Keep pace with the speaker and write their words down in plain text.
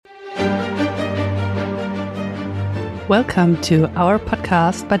Welcome to our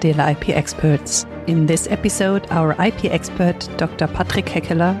podcast, Badela IP Experts. In this episode, our IP expert, Dr. Patrick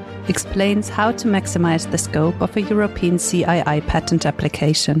Heckeler, explains how to maximize the scope of a European CII patent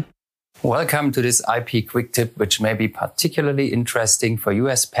application. Welcome to this IP quick tip, which may be particularly interesting for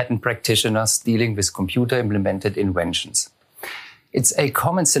US patent practitioners dealing with computer-implemented inventions. It's a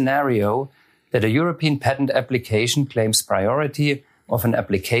common scenario that a European patent application claims priority of an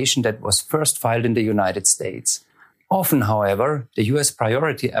application that was first filed in the United States. Often, however, the US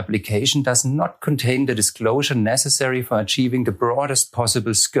priority application does not contain the disclosure necessary for achieving the broadest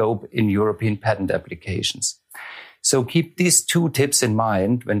possible scope in European patent applications. So keep these two tips in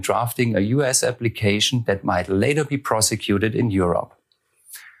mind when drafting a US application that might later be prosecuted in Europe.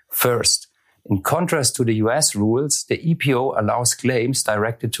 First, in contrast to the US rules, the EPO allows claims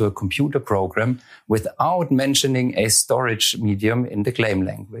directed to a computer program without mentioning a storage medium in the claim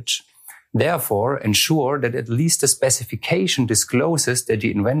language. Therefore, ensure that at least the specification discloses that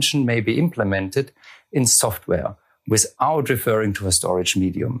the invention may be implemented in software without referring to a storage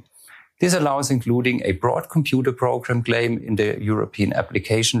medium. This allows including a broad computer program claim in the European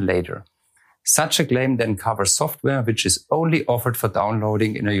application later. Such a claim then covers software which is only offered for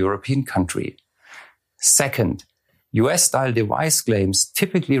downloading in a European country. Second, US-style device claims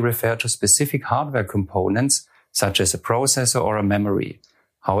typically refer to specific hardware components such as a processor or a memory.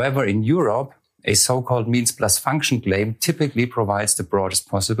 However, in Europe, a so-called means plus function claim typically provides the broadest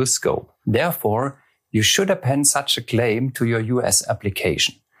possible scope. Therefore, you should append such a claim to your US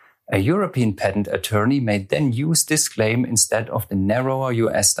application. A European patent attorney may then use this claim instead of the narrower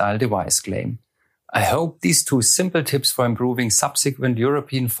US-style device claim. I hope these two simple tips for improving subsequent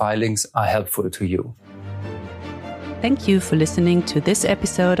European filings are helpful to you. Thank you for listening to this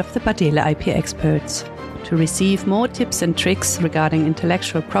episode of the Badela IP Experts. To receive more tips and tricks regarding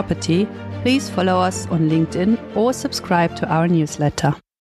intellectual property, please follow us on LinkedIn or subscribe to our newsletter.